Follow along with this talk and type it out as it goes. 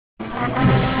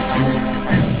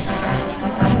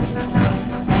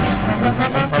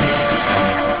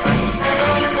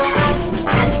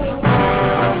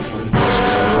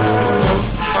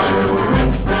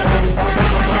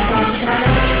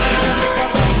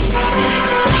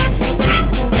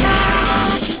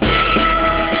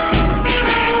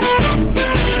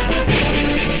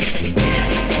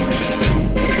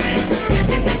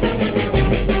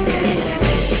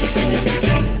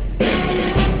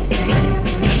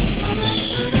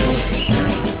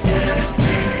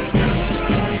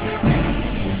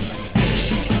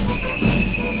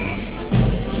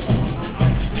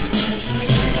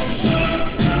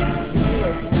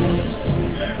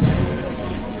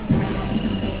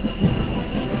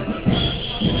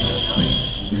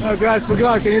Oh guys,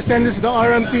 forgot, can you send this to the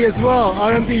RMP as well?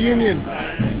 RMP Union.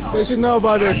 They should know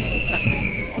about it.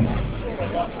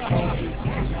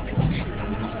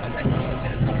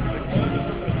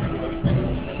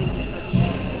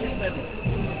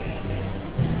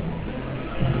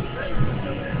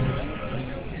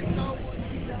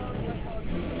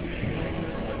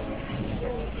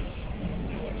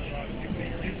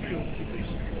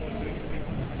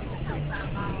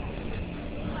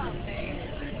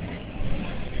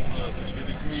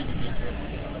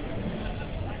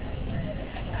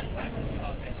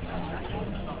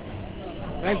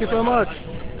 Thank you so much.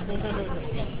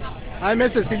 Hi,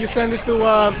 Mrs. Could you send it to,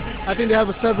 I think they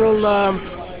have several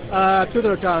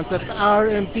Twitter accounts. That's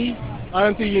RMP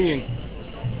Union.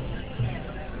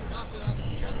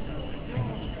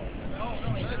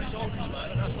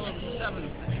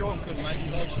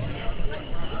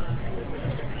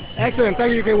 Excellent.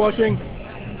 Thank you for watching.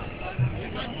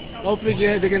 Hopefully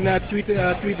they can tweet this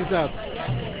out.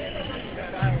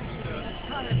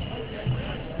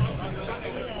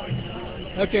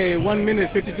 Okay, 1 minute,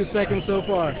 52 seconds so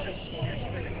far.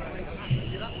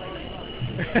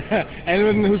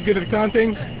 Anyone who's good at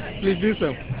counting, please do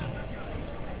so.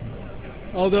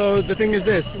 Although the thing is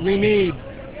this, we need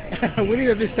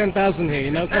at least 10,000 here,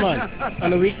 you know, come on.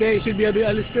 On a weekday it should be at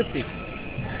least 50.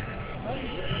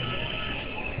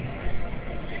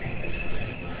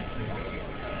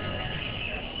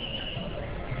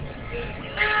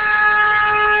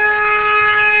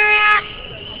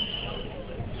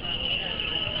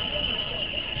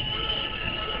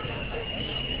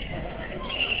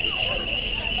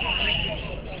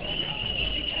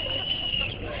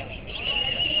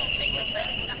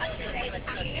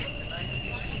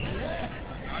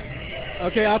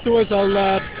 Okay, afterwards I'll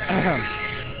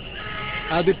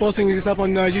be posting this up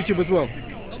on YouTube as well.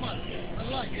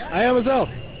 I am as well.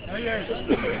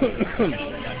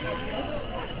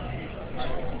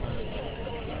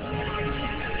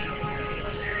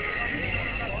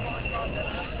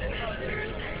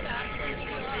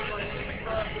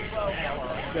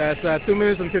 That's 2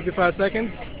 minutes and 55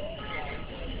 seconds.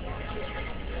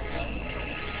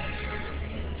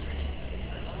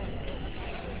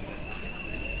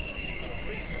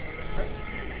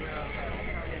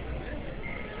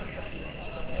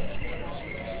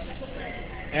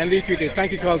 And these tweeters.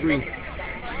 Thank you, Carl Green.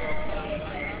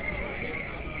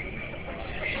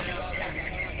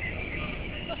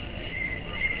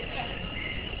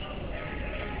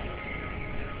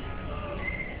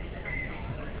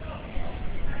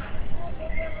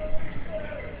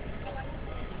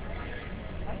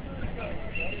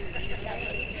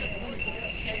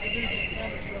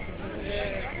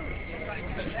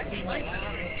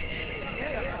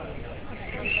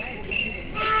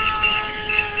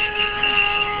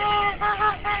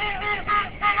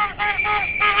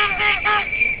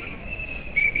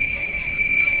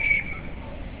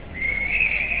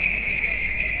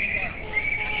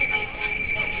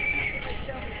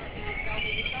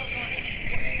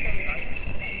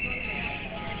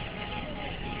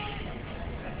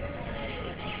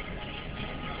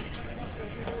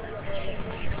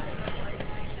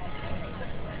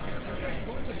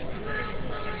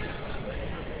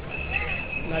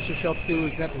 National Shop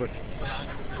Stewards Network.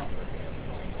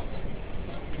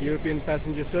 European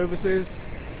Passenger Services.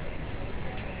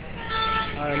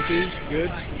 RMP,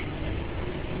 good.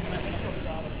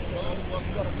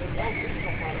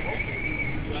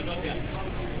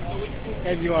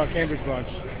 And you are Cambridge branch.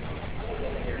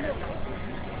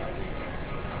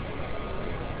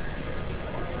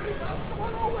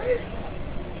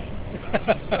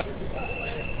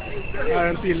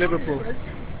 RMP Liverpool.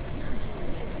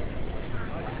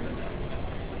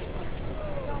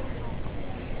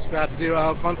 Scrap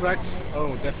 0-hour contracts?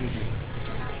 Oh, definitely.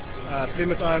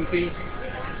 Plymouth RMP.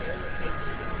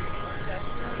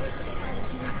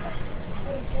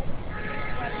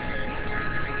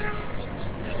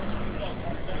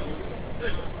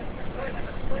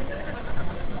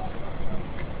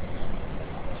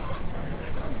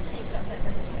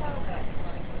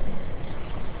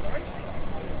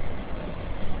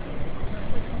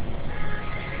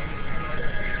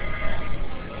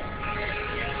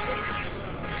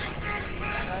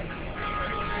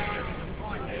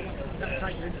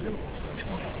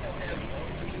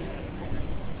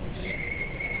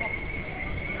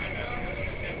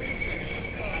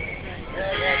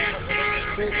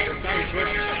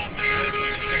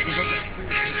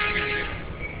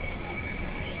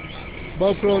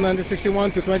 Bob Crow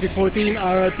 1961 to 2014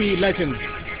 RRP legend.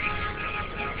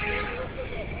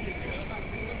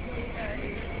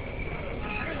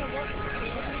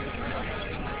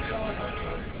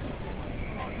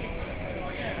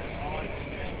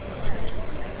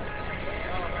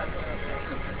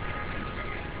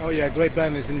 Oh yeah, great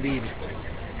banners indeed.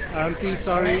 RMT,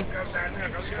 sorry.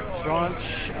 Branch,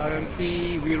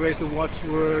 RMT, we raise the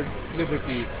watchword,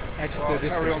 Liberty, Exeter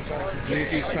District,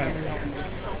 Unity Strength.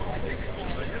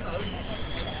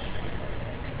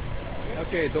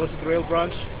 Okay, those are the rail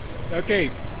branch. Okay,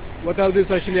 what I'll do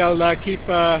is actually I'll keep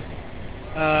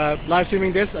live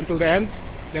streaming this until the end.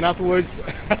 Then afterwards,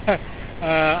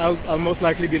 I'll most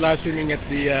likely be live streaming at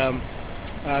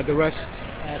the rest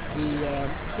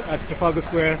at Trafalgar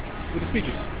Square with the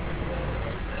speeches.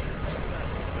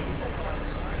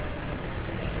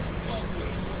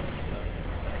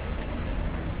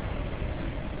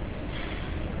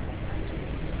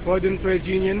 Croydon Trades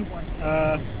Union,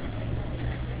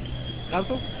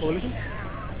 Council? Coalition?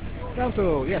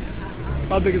 Council, yes.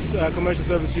 Public Commercial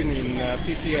Service Union,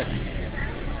 PCS.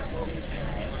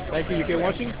 Thank you, UK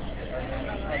watching.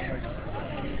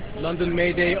 London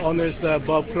Mayday honors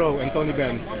Bob Crow and Tony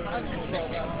Benn.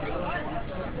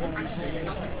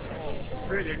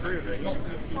 Really agree with it.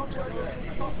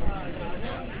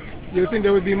 You think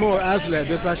there would be more? ASLEF,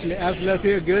 there's actually ASLEF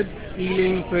here, good.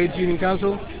 Ealing Trades Union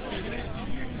Council.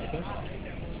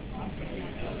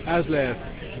 ASLEF,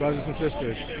 brothers and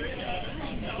sisters.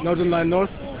 Northern Line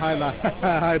North,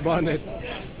 High Barnet.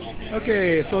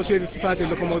 Okay, Associated Society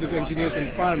of Locomotive Engineers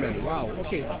and Firemen. Wow,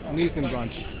 okay, Neeson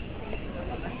branch.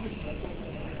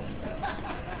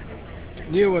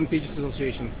 New One Teachers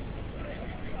Association.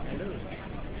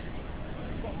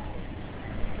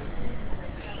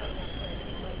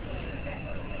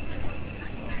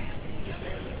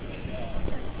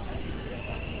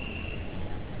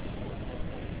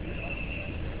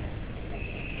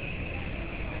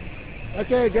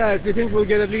 Okay guys, do you think we'll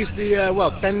get at least the,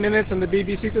 10 minutes on the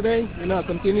BBC today? You know, a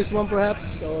continuous one perhaps?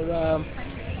 Or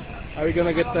are we going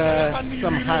to get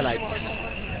some highlights?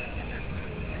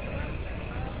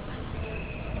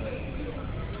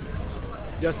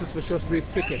 Justice for Shrewsbury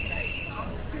Picket.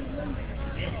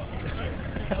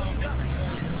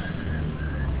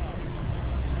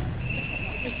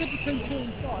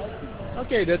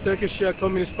 Okay, the Turkish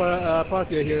Communist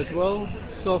Party are here as well.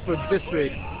 Salford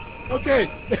District. Okay.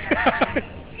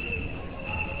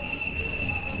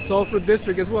 Salford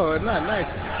District as well. Nice.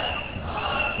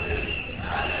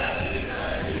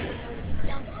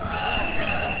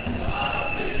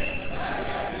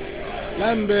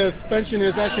 Lambeth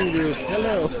Pensioners Action Group.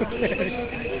 Hello.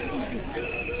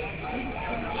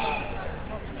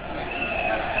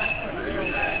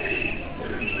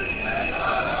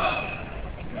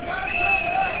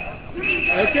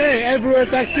 Okay, everywhere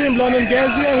Taksim, London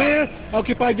Gezi are here.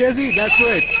 Occupy Gezi, that's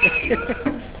great.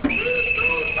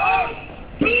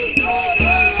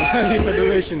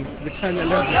 Federation, Britannia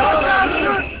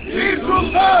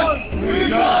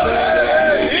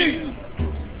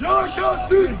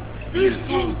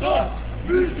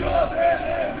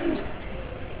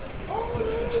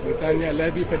Britannia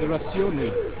Levy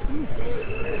Federazione.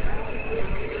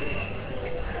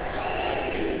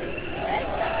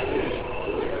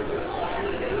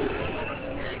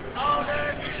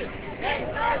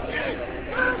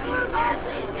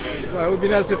 Well, it would be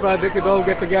nice if they could all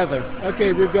get together.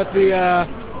 Okay, we've got the,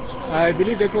 I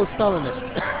believe they're called Stalinists.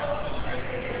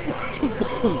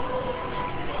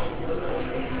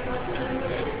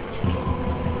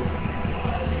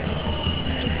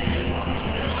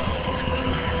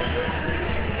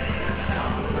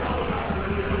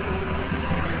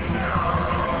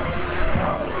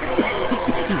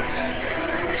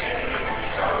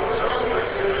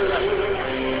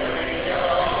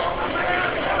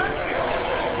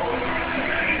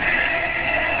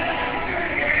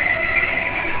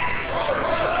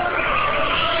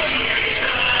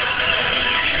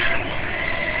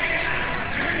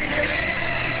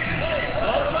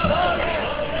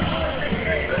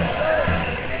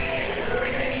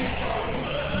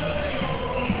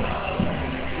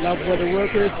 Love by the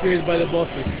workers, praised by the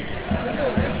bosses.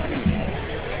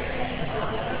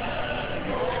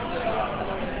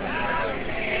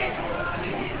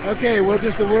 Okay,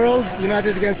 Workers the World,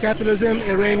 United Against Capitalism,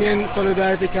 Iranian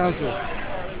Solidarity Council.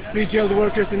 Free jailed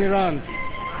workers in Iran.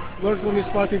 Workers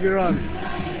Communist Party of Iran.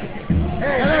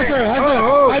 Hello sir,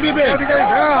 hi have you been?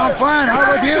 I'm fine. How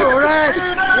about you? All right.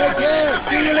 Take care.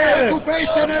 See you later.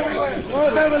 Occupation everywhere.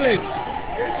 More families.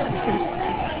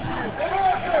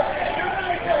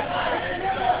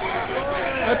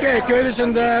 Okay, Kurdish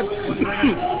and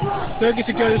Turkish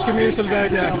and Kurdish community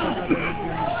solidarity.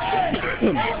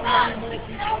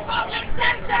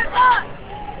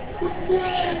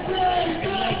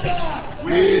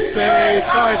 We say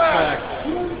fight back.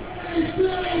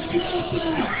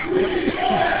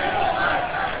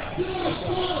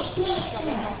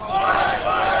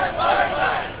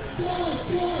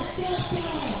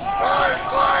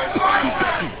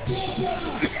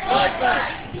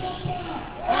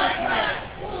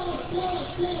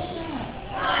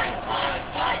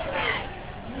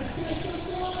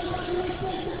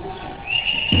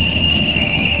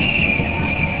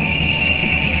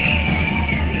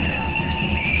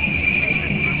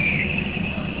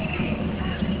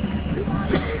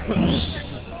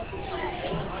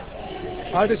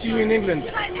 Artists Union England.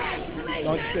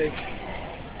 Don't say.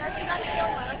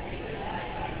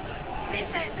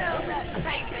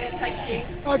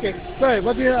 Okay. Sorry.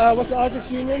 What's the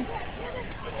Artists Union?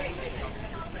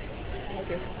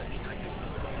 Okay.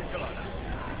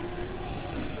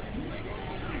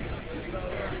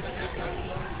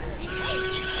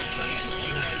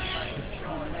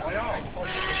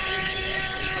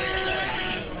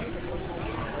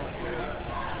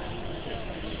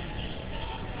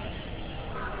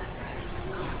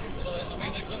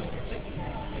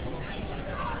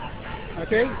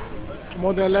 Okay,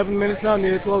 more than 11 minutes now,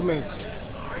 nearly 12 minutes.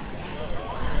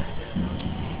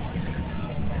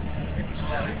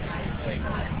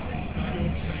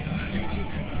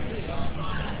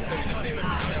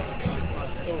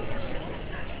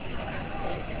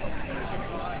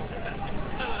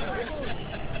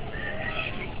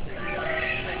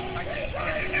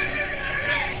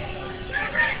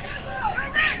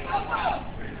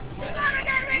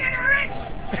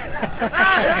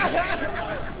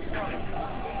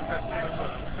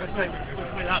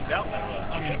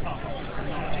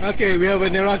 Okay, we have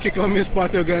an Iraqi Communist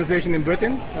Party organization in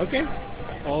Britain. Okay,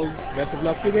 all best of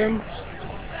luck to them.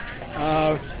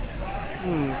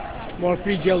 More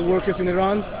free jail workers in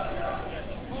Iran.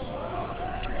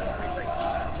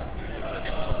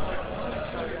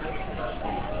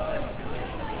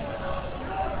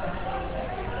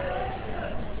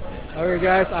 Okay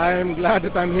guys, I am glad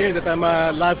that I'm here, that I'm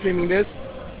live streaming this,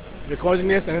 recording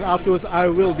this, and then afterwards I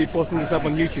will be posting this up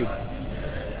on YouTube.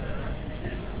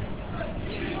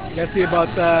 Let's see about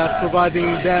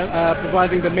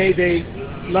providing the Mayday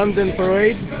London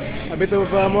Parade a bit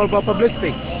of more about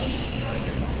publicity.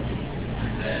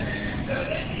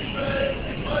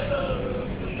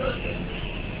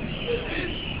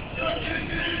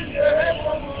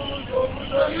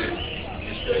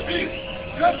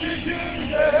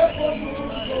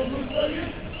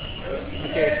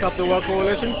 Okay, Stop the War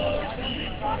Coalition.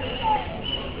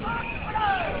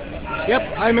 Yep,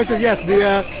 I mentioned yes.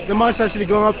 The march is actually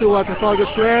going up to Trafalgar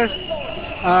Square.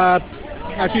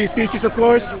 Actually speeches, of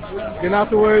course. Then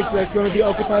afterwards, there's going to be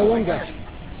Occupy Wonga.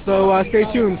 So stay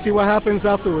tuned. See what happens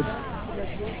afterwards.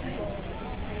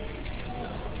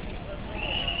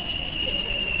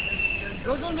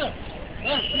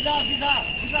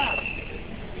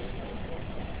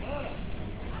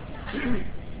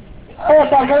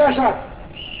 Evet arkadaşlar.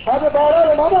 Hadi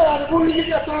bağıralım ama yani bu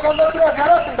İngilizce sloganları biraz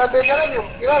yaratsın. Ben beceremiyorum.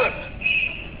 İnanın.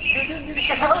 Bizim bir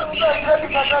işe kadar burada güzel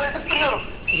bir pazar edip duruyorum.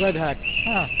 Red Hat.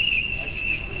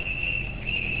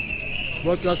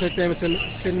 Broadcast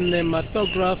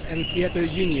Cinematograph and Theatre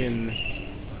Union.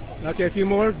 Okay, a few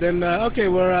more. Then okay,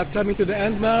 we're coming to the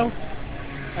end now.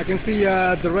 I can see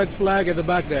the red flag at the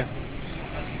back there.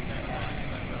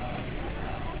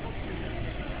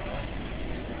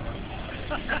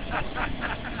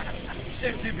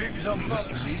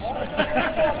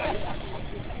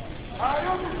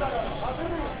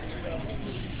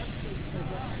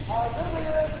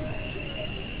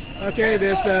 Okay,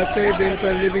 there's Save the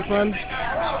Independent Living Fund.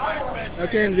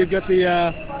 Okay, and we've got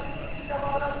the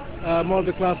more of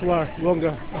the class war,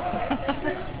 Wonga.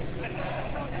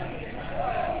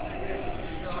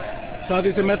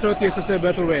 Southeastern Metro, TSSA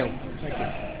Battle Rail. Thank you.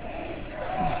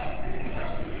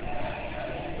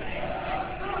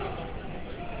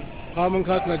 Carbon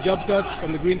cuts and job cuts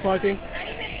from the Green Party.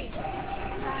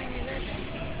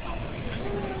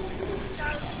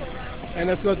 And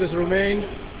of course there's Romain.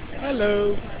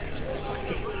 Hello.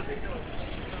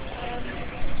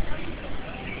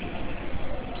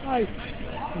 Hi.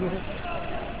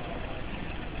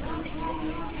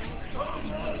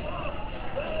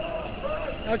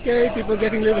 Okay, people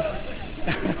getting livid.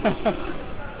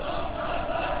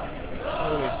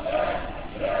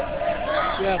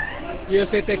 Yeah. You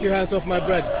say take your hands off my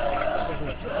bread.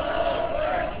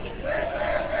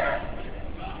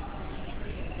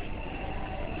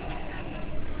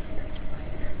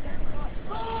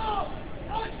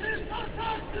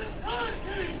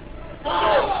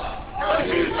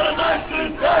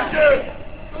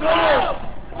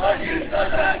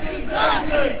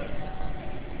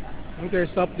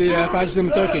 Okay, stop the fascism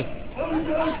in Turkey.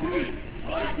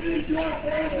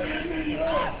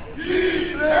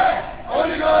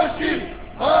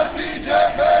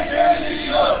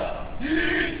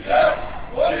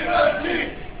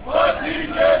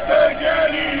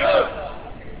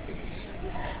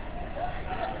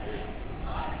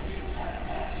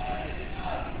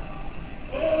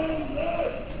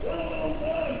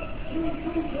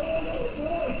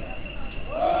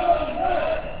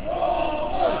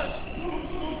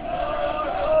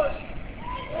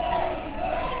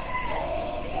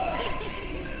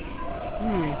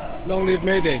 Long live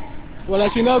Mayday. Well,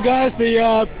 as you know, guys,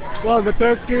 the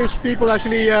Turkish people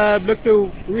actually look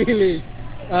to really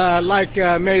like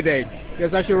Mayday.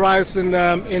 There's actually riots in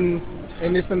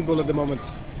Istanbul at the moment.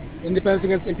 Independence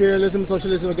against imperialism,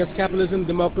 socialism against capitalism,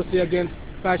 democracy against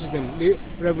fascism, the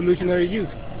revolutionary youth.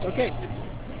 Okay.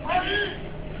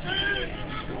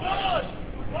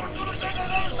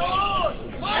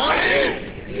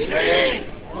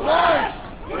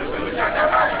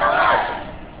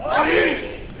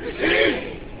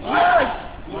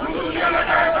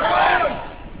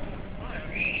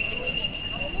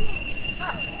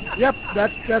 Yep,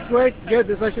 that's great. Good.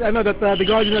 It's actually, I know that the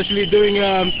Guardian is actually doing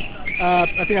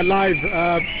I think a live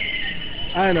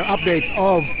update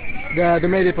of the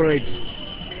Mayday Parade.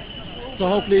 So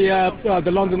hopefully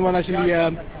the London one actually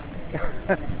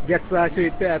gets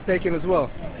actually taken as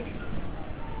well.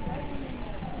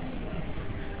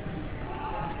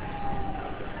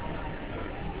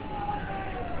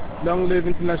 Long live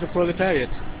international proletariat.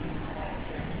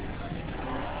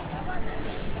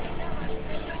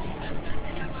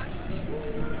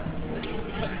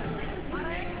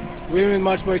 Women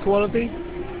march for equality,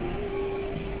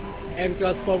 end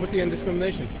class poverty and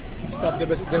discrimination, stop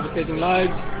devastating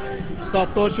lives,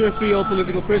 stop torture, free all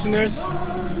political prisoners.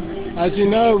 As you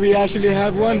know, we actually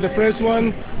have one, the first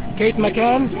one, Kate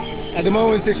McCann, at the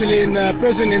moment is actually in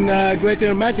prison in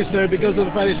Greater Manchester because of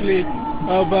the fact actually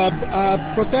of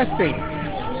protesting.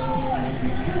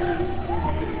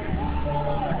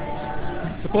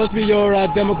 Supposed to be your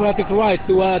democratic right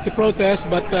to protest,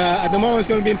 but at the moment it's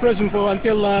going to be in prison for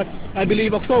until I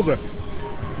believe October.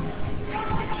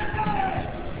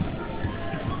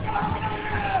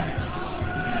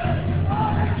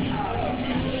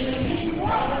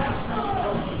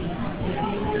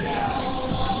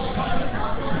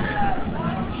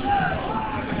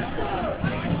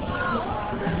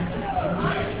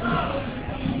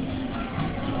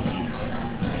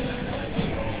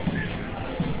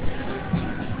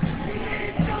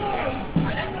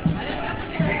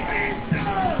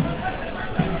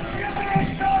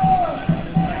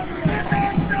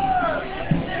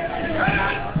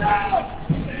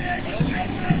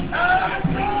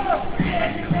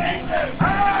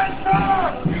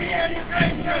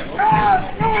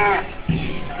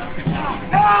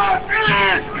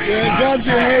 Your jobs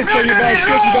you hate, so you buy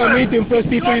shit you don't need to impress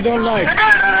people you don't like.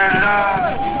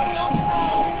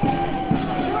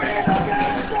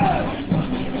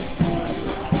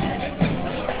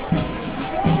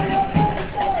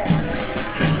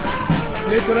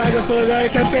 Mayday Parade Solidarity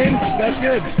campaign? That's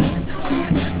good.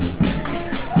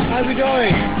 How's it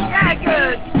going? Yeah,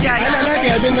 good. Yeah, I like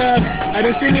it. I've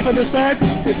been seeing you from the start.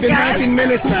 It's been 19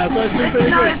 minutes now, so it's been pretty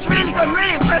no, good. it's really good. I'm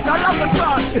really impressed. I love the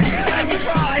cross. Let me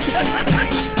try.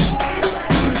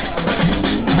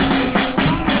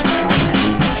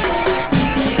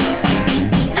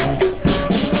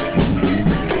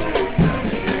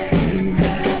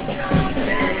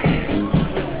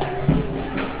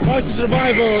 March to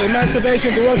survival, emancipation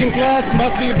of the working class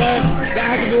must be by the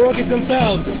act of the workers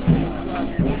themselves.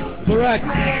 Correct.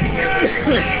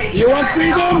 You want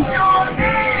freedom?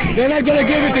 They're not going to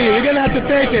give it to you. You're going to have to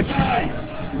take it.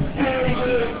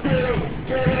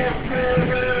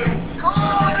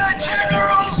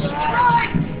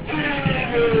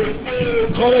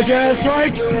 Call a general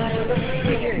strike?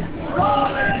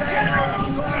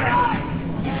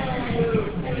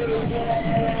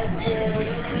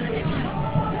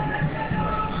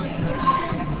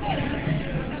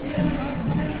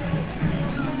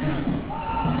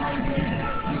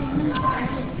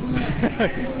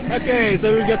 Okay,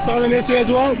 so we've got Stalinists here as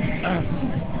well.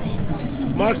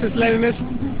 Marxist, Leninist.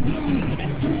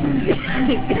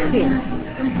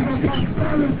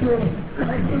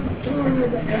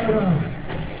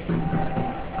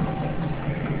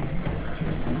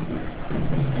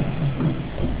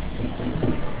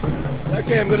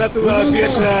 Okay, I'm gonna have to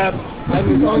get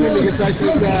I'm only because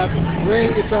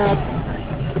rain.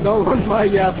 Don't want my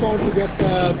phone to get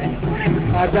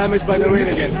damaged by the rain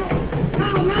again.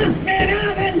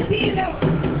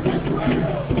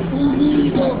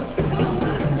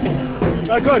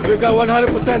 Good, we've got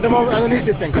 100% underneath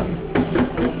this thing.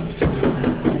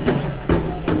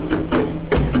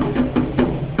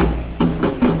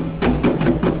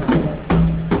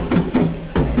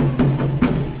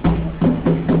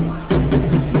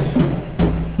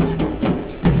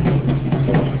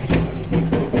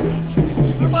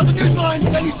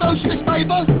 Daily Socialist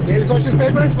paper? Daily Socialist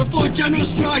paper? Before general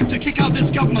strike to kick out this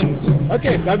government.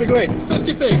 Okay, that'd be great.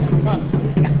 50p.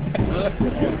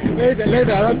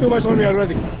 Later, I have too much on me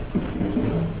already.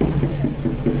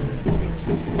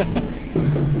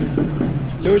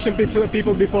 Solution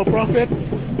people before profit.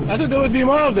 I thought there would be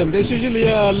more of them. There's usually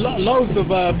loads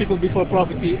of people before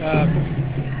profit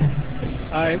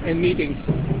in meetings.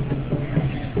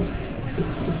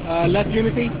 Less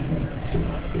unity.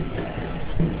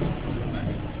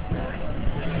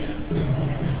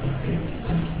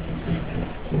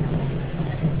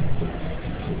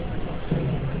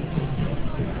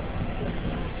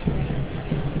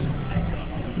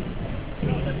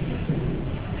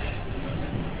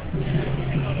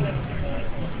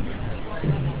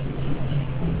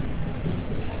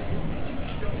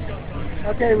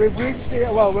 Okay, we've reached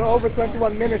well, we're over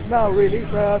 21 minutes now, really,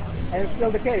 and it's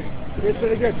still the case. It's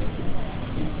pretty good.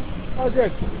 Oh,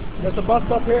 good. There's a bus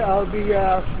stop here. I'll be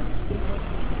here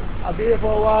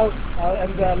for a while,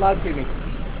 and live streaming.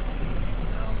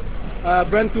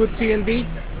 Brentwood C&B.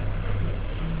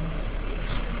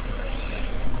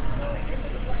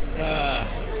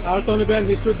 Our Tony Band,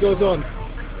 his truth goes on.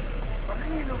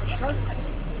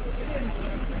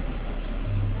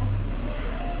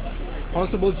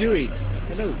 Constable Jury.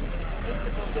 Hello.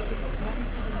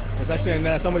 There's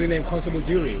actually somebody named Constable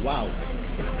Jury. Wow.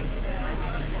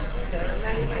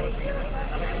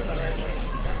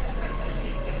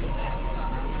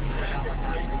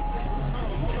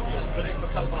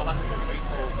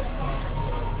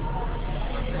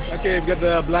 Okay, we've got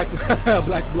the black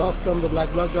block from the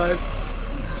black block guys.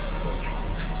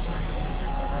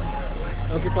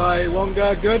 Occupy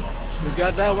Wonga, good. We've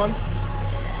got that one.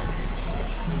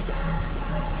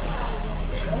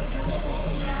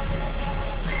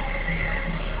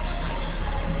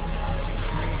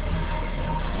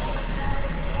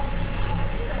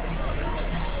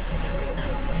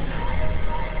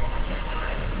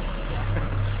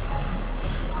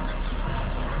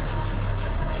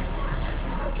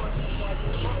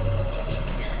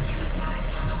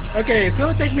 Okay, it's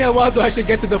going to take me a while to actually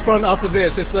get to the front after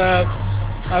this.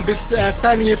 I've been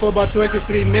standing here for about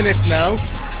 23 minutes now,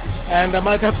 and I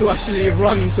might have to actually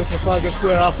run to Trafalgar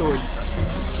Square afterwards.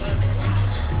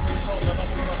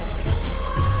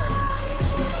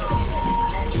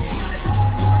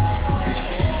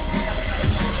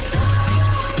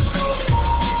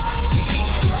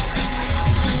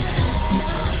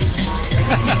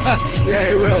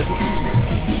 Yeah, it will.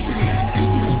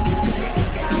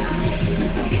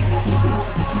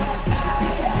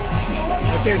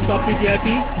 Okay, stop PTIP.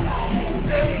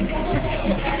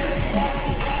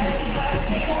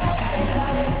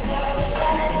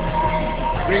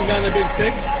 Bring down the big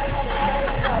stick.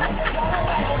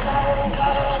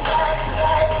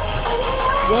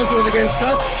 Once was against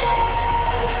trust.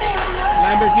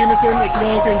 Lambert Unison,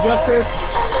 economic injustice.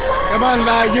 Come on,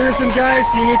 Unison guys,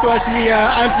 you need to actually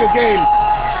amp your game.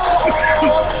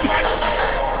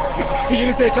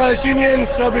 Unity College Union,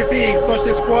 Strawberry Peak,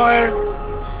 Social Square.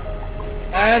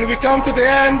 And we come to the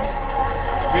end.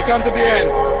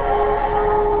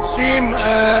 Stream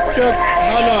took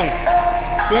how long?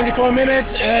 24 minutes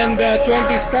and 20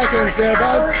 seconds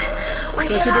thereabouts.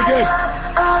 So it should be good.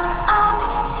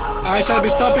 I shall be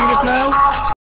stopping this now.